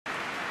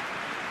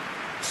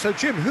So,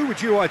 Jim, who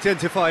would you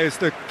identify as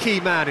the key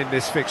man in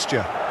this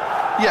fixture?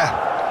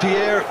 Yeah,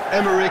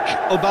 Pierre-Emerick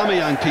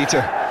Aubameyang,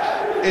 Peter.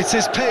 It's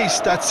his pace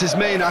that's his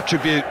main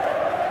attribute,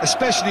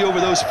 especially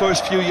over those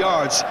first few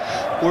yards,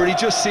 where he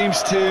just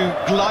seems to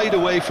glide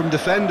away from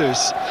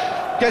defenders,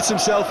 gets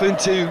himself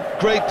into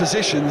great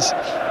positions,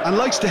 and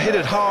likes to hit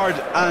it hard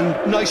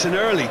and nice and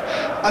early.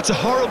 That's a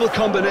horrible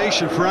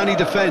combination for any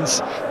defence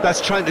that's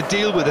trying to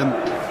deal with him,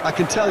 I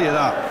can tell you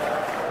that.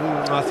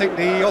 I think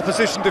the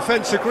opposition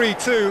defence agree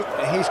too.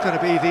 He's going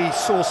to be the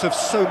source of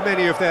so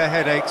many of their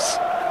headaches.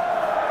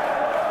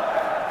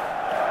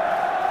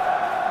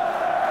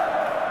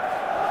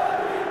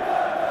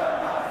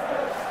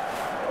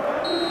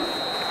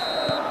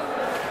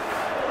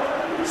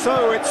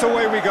 So it's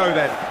away we go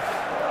then.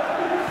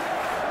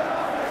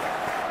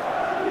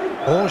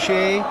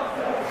 Angers.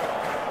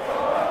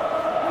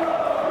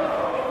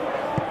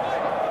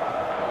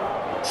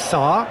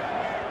 Sarr.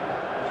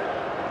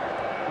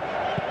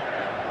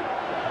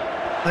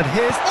 And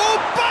here's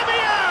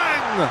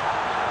Aubameyang!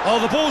 Oh,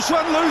 the ball's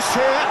run loose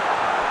here.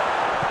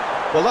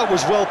 Well, that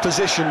was well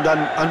positioned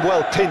and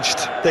well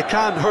pinched. They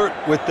can't hurt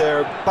with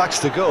their backs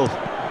to goal.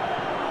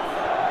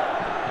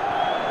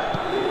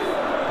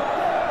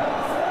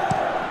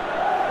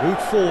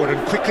 Moved forward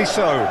and quickly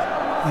so.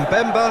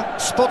 Mbemba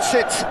spots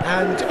it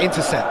and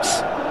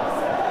intercepts.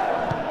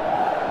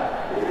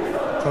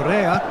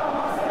 Correa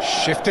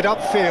shifted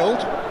upfield.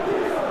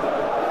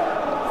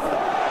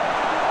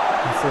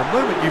 And for a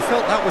moment you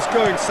felt that was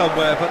going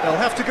somewhere, but they'll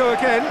have to go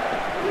again.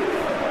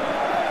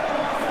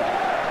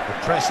 The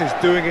press is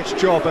doing its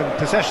job and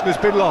possession has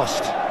been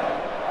lost.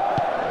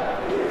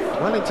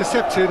 Well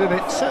intercepted, and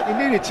it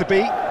certainly needed to be.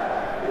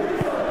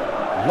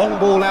 Long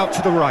ball out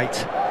to the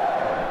right.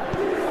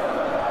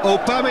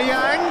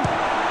 Aubameyang,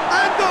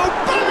 and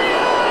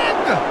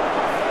Aubameyang!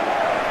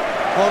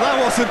 Well,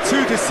 that wasn't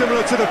too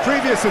dissimilar to the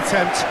previous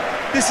attempt.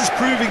 This is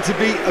proving to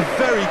be a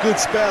very good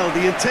spell.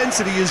 The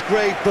intensity is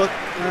great, but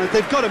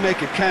they've got to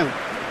make it count.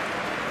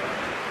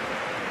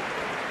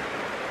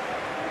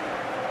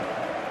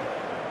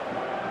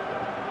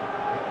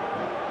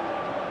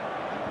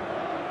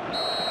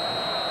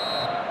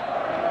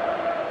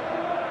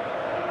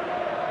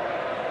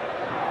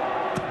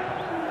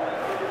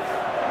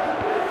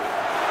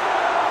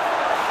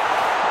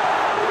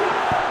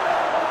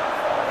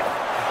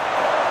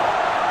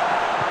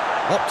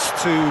 Opts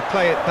to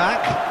play it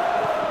back,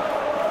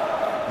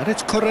 and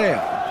it's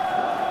Correa.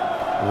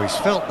 Oh, he's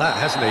felt that,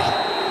 hasn't he?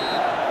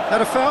 That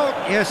a foul?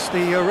 Yes,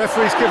 the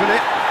referee's given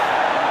it.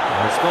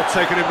 Oh, it's not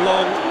taken him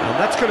long, and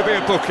that's going to be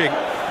a booking.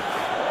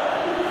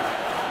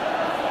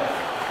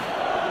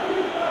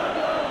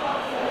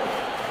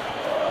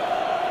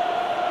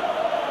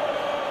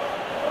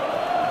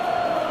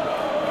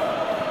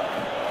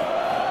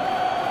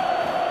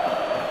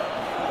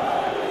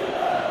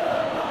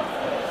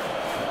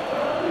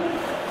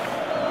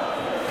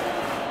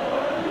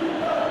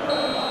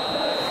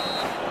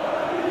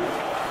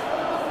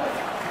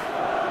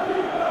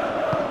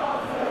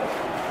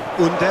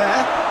 Under.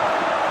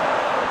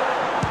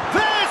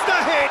 There's the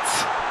hit!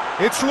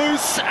 It's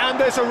loose and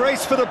there's a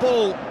race for the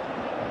ball.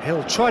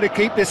 He'll try to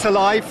keep this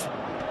alive.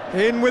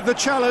 In with the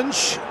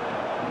challenge.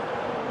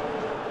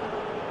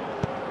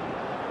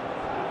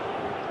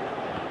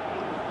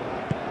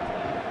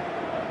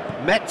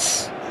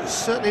 Metz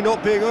certainly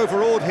not being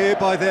overawed here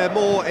by their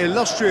more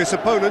illustrious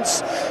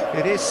opponents.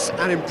 It is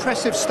an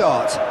impressive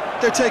start.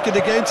 They're taking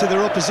the game to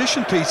their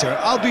opposition, Peter.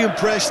 I'll be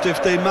impressed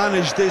if they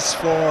manage this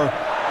for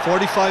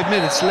 45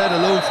 minutes, let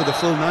alone for the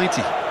full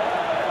 90.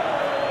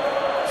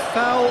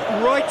 Foul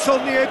right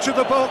on the edge of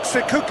the box.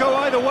 It could go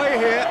either way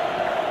here.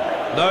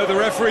 No, the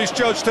referee's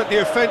judged that the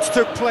offence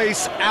took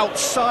place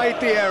outside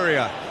the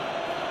area.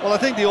 Well, I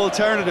think the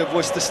alternative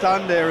was to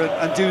stand there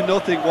and do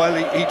nothing while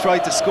he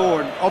tried to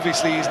score, and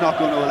obviously he's not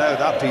going to allow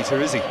that,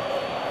 Peter, is he?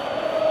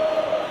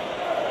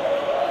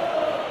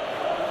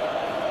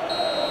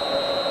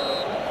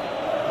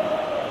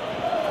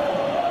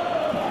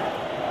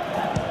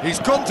 He's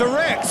gone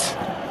direct.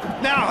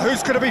 Now,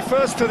 who's going to be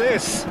first to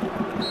this?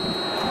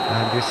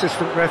 And the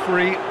assistant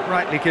referee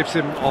rightly gives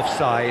him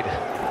offside.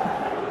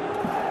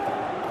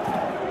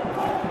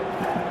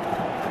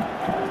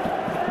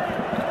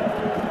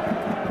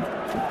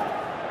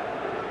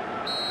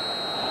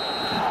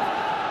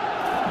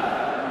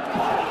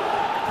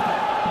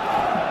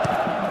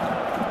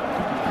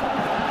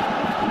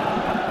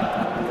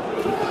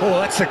 Oh,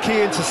 that's a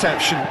key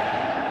interception.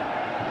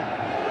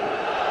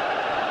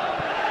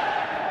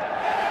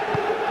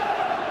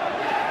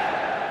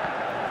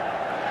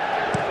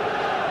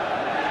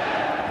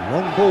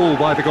 Long ball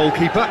by the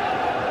goalkeeper.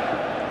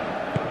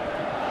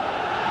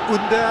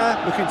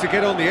 Under looking to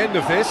get on the end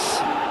of this.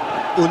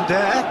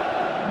 Under.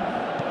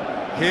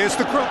 Here's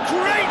the cross.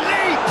 Great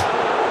leap!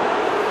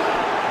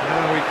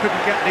 No, he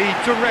couldn't get the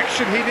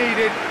direction he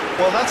needed.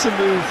 Well, that's a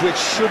move which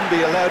shouldn't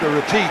be allowed to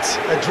repeat.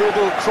 A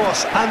dribble,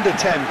 cross and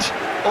attempt,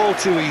 all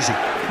too easy.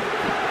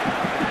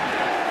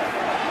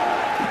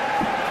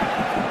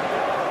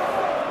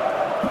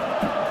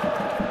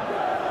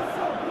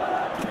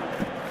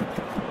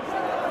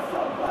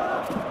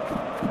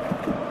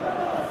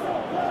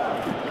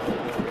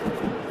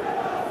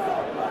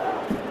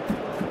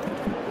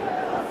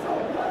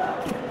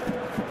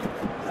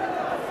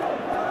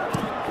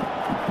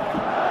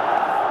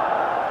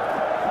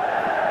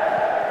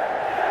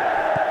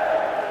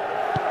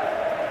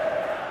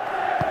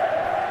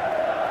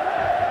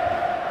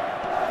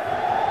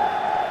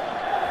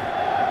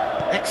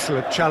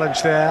 Excellent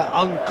challenge there,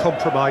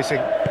 uncompromising.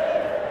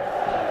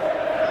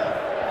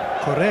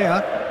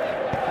 Correa.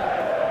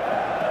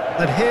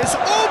 And here's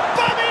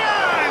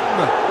Aubameyang!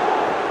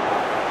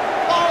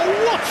 Oh,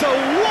 what a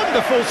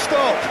wonderful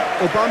stop!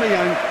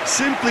 Aubameyang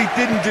simply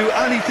didn't do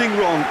anything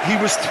wrong.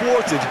 He was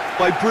thwarted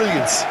by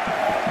brilliance.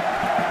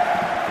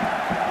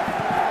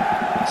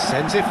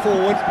 Sends it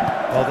forward.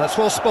 Oh, that's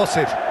well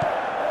spotted.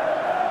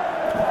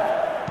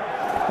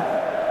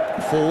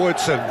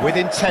 Forwards and with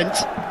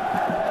intent.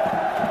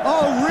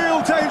 Oh,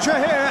 real danger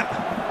here.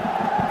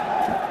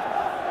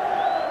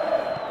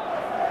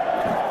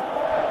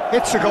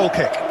 It's a goal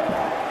kick.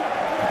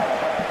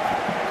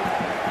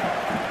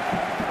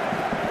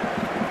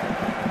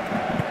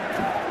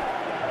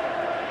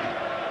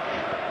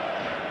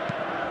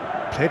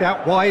 Played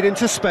out wide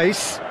into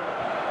space.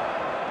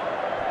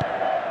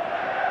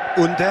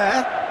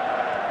 Under.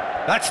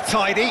 That's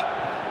tidy.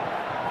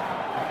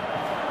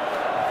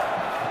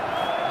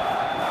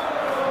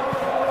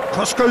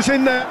 Cross goes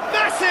in there.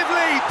 Massive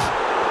leap!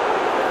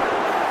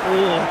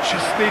 Oh,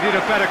 just needed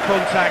a better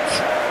contact.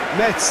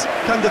 Metz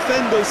can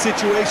defend those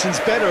situations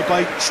better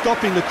by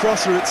stopping the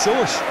crosser at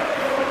source.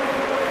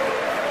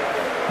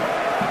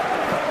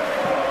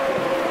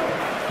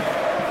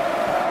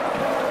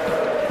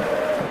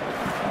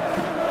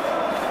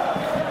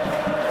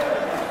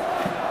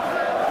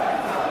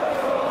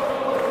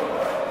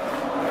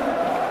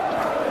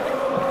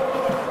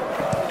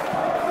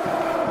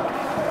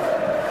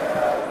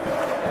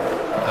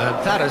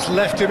 And that has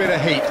left him in a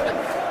heap.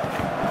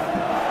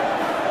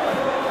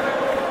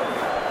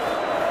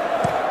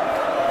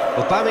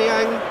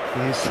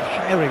 Aubameyang is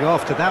herring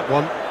after that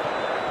one.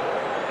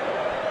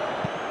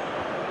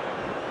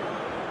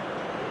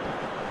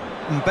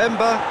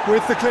 Mbemba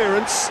with the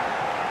clearance.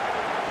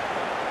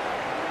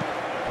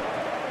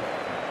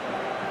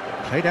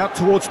 Played out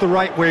towards the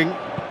right wing.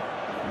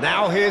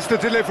 Now here's the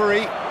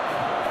delivery.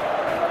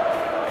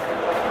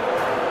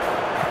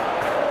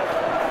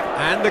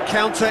 And the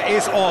counter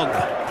is on.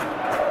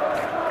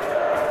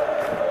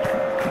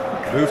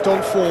 Moved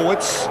on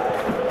forwards.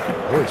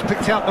 Oh, he's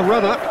picked out the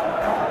runner.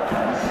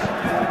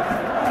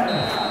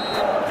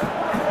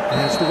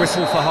 There's the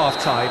whistle for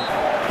half-time.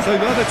 So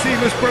neither team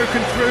has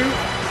broken through,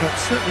 but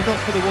certainly not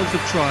for the want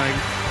of trying.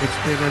 It's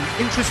been an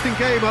interesting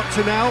game up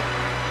to now,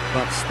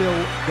 but still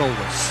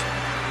goalless.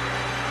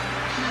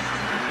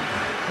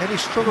 Any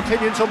strong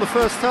opinions on the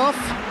first half?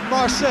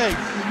 Marseille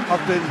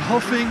have been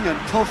huffing and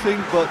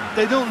puffing, but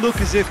they don't look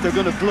as if they're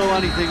going to blow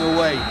anything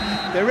away.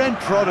 Their end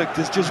product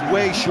is just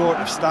way short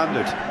of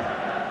standard.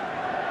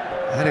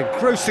 An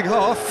engrossing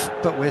half,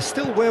 but we're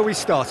still where we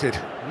started,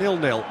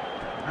 0-0.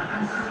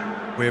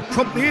 We're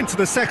promptly into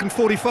the second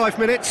 45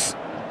 minutes.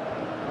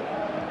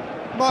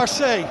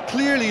 Marseille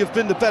clearly have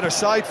been the better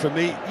side for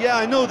me. Yeah,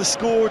 I know the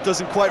score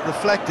doesn't quite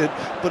reflect it,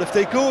 but if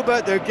they go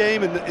about their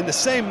game in the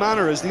same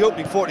manner as the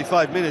opening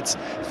 45 minutes,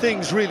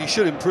 things really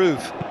should improve.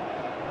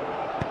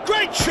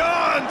 Great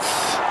chance!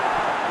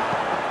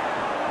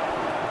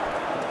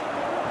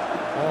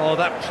 Oh,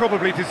 that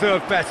probably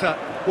deserved better.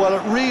 Well,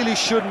 it really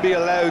shouldn't be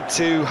allowed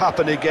to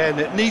happen again.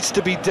 It needs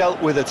to be dealt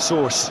with at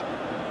source.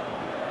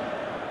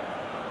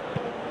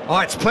 Oh,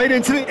 it's played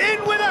into the...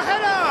 In with a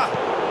header!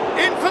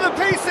 In for the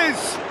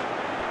pieces!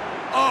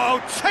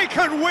 Oh,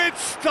 taken with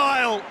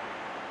style!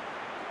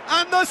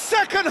 And the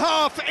second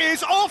half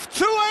is off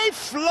to a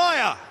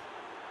flyer!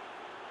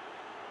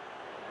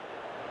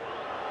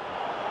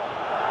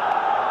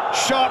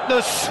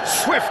 Sharpness,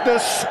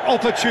 swiftness,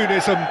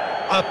 opportunism,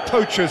 a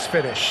poacher's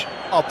finish.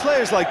 Oh,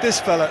 players like this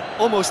fella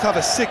almost have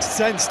a sixth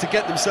sense to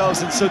get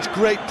themselves in such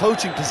great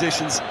poaching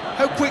positions.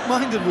 How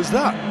quick-minded was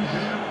that?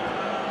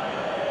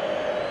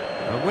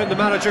 And when the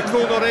manager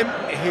called on him,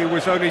 he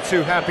was only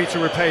too happy to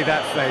repay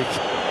that faith.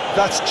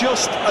 That's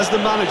just as the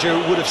manager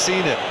would have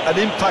seen it, an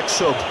impact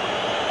sub.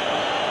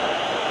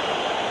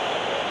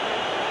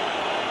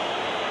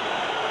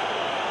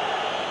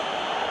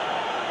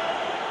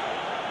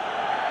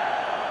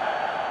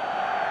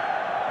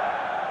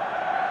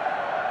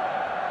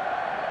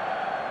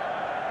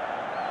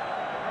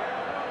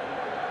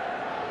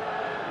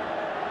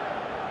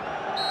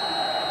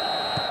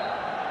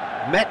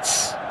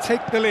 Metz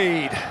take the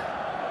lead.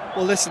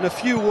 Well, listen, a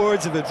few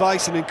words of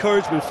advice and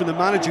encouragement from the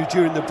manager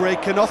during the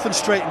break can often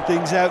straighten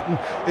things out, and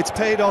it's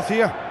paid off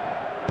here.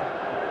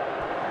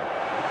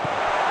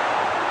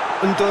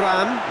 And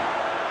Duran.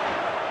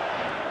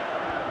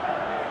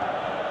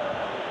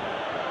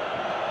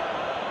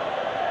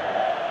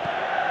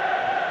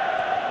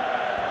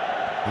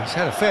 He's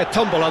had a fair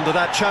tumble under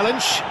that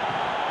challenge.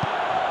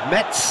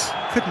 Metz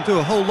couldn't do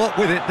a whole lot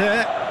with it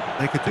there.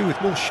 They could do with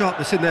more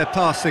sharpness in their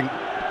passing.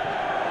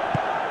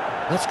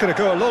 That's going to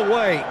go a long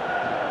way.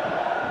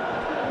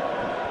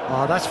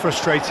 Oh, that's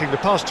frustrating. The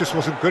pass just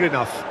wasn't good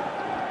enough.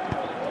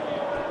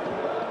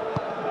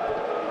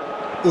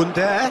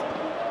 Under.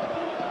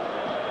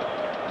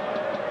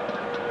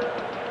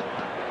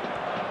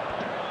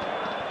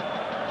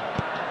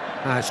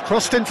 It's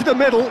crossed into the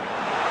middle.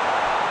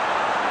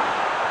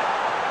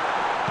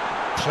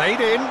 Played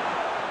in.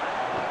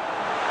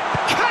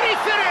 Can he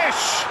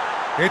finish?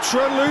 It's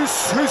run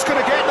loose, who's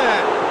going to get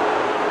there?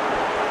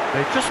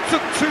 They just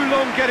took too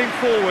long getting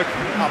forward.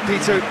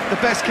 Peter, the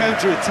best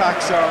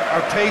counter-attacks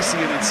are pacey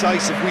and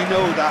incisive, we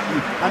know that,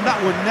 and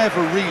that one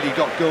never really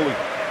got going.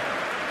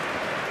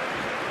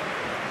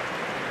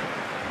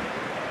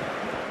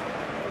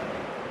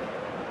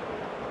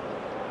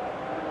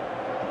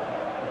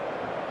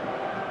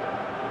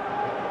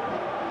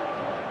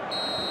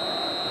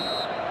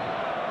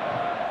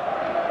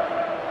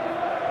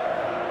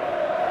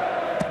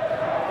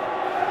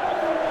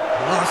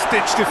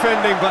 Last-ditch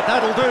defending, but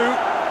that'll do.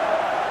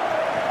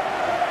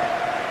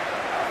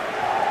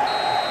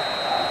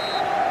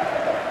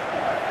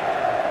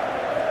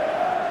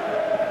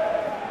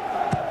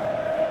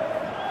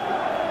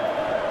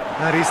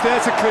 And he's there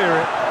to clear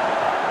it.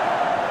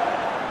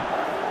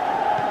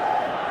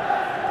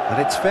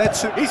 And it's fair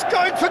to... He's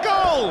going for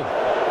goal!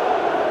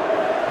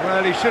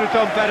 Well, he should have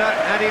done better,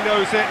 and he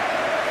knows it.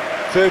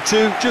 Fair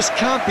too, just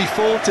can't be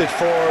faulted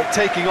for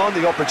taking on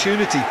the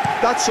opportunity.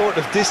 That sort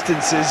of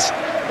distance is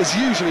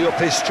usually up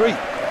his street.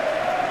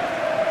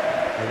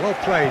 Well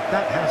played,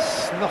 that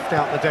has snuffed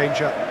out the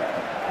danger.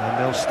 And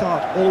they'll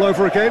start all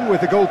over again with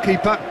the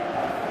goalkeeper,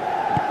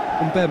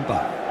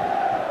 Mbemba.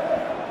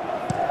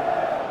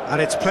 And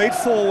it's played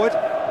forward.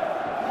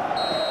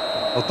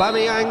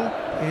 Aubameyang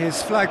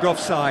is flagged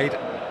offside.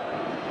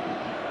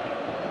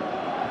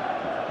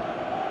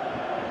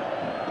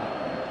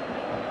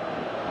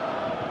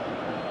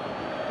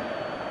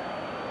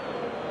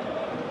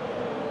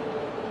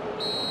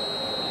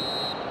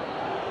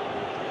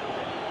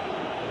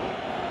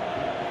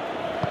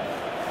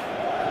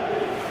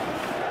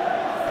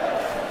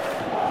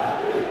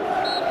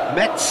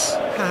 Metz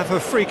have a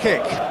free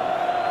kick.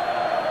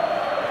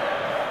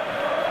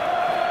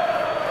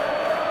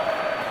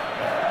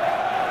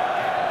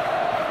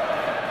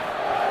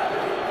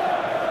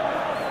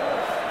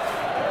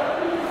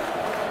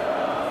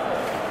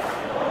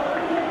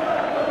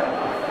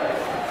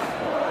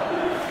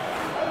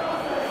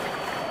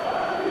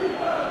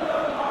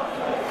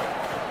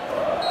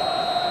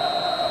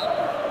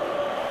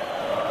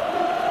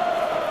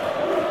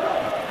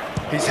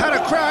 He's had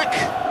a crack.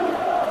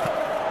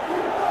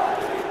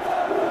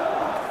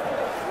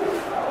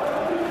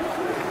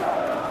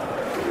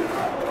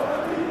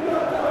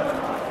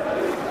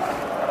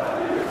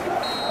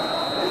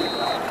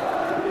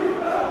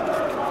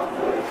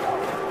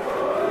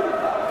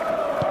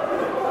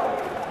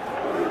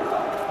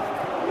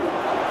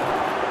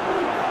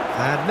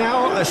 And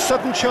now a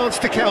sudden chance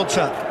to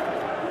counter.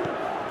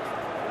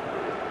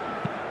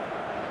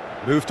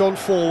 Moved on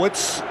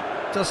forwards.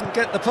 Doesn't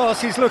get the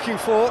pass he's looking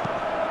for.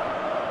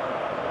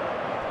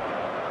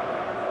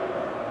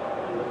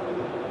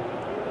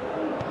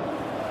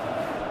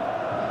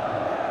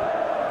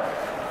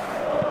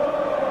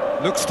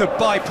 Looks to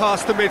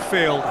bypass the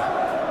midfield.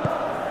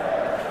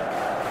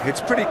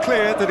 It's pretty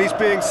clear that he's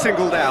being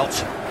singled out.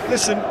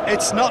 Listen,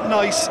 it's not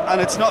nice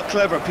and it's not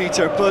clever,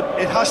 Peter, but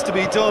it has to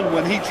be done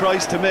when he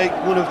tries to make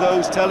one of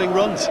those telling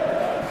runs.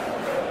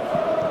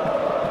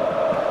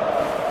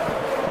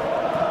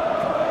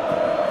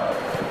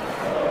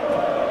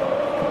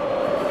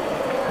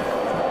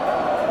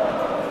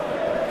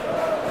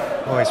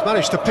 Oh, he's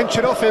managed to pinch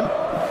it off him.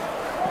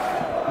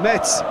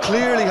 Metz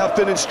clearly have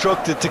been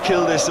instructed to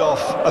kill this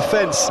off.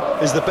 Offence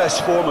is the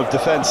best form of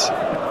defence.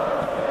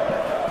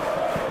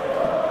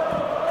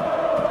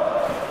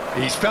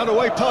 He's found a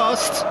way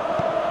past.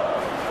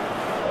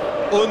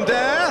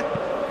 Under.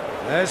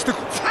 There's the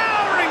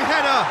towering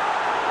header.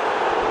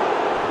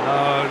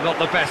 No, not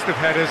the best of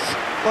headers.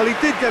 Well, he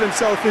did get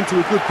himself into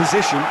a good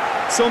position.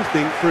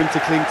 Something for him to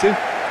cling to.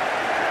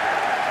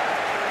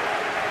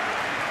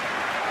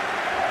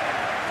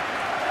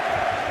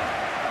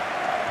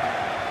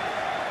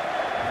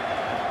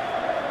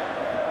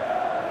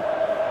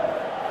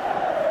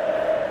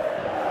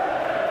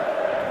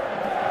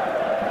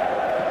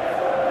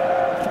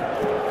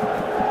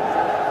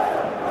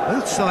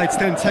 Both sides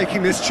then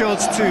taking this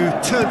chance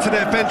to turn to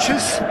their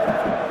benches.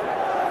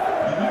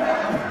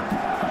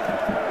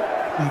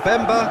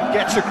 Mbemba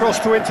gets across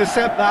to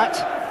intercept that.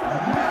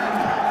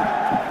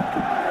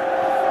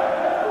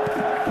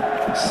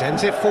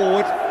 Sends it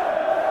forward.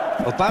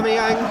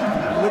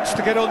 Aubameyang looks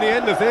to get on the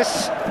end of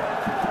this.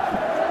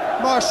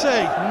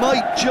 Marseille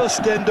might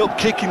just end up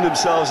kicking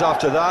themselves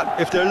after that.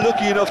 If they're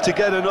lucky enough to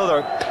get another,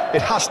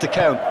 it has to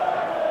count.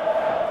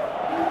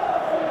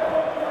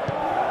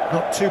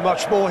 Not too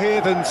much more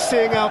here than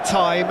seeing out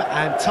time,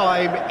 and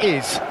time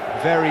is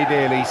very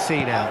nearly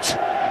seen out.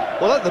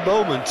 Well, at the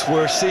moment,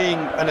 we're seeing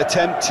an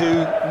attempt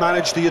to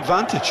manage the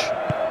advantage.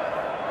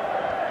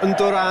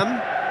 Ndoram,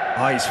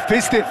 he's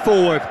fizzed it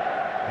forward,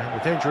 and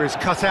the danger is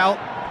cut out.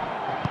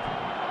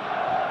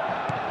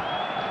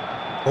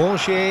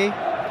 Angers.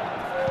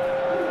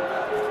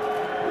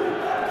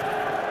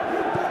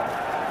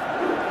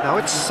 Now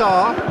it's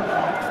Sarr.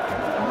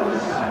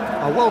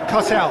 Well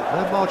cut out,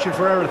 no margin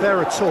for error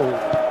there at all.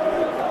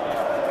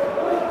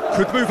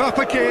 Could move up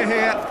a gear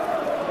here.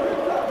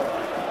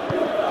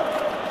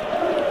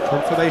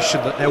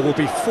 Confirmation that there will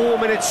be 4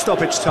 minutes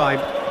stoppage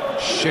time.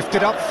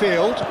 Shifted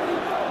upfield.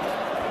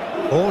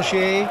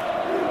 Augier.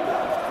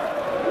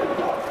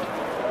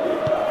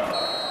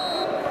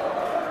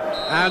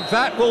 And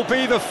that will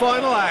be the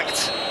final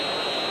act.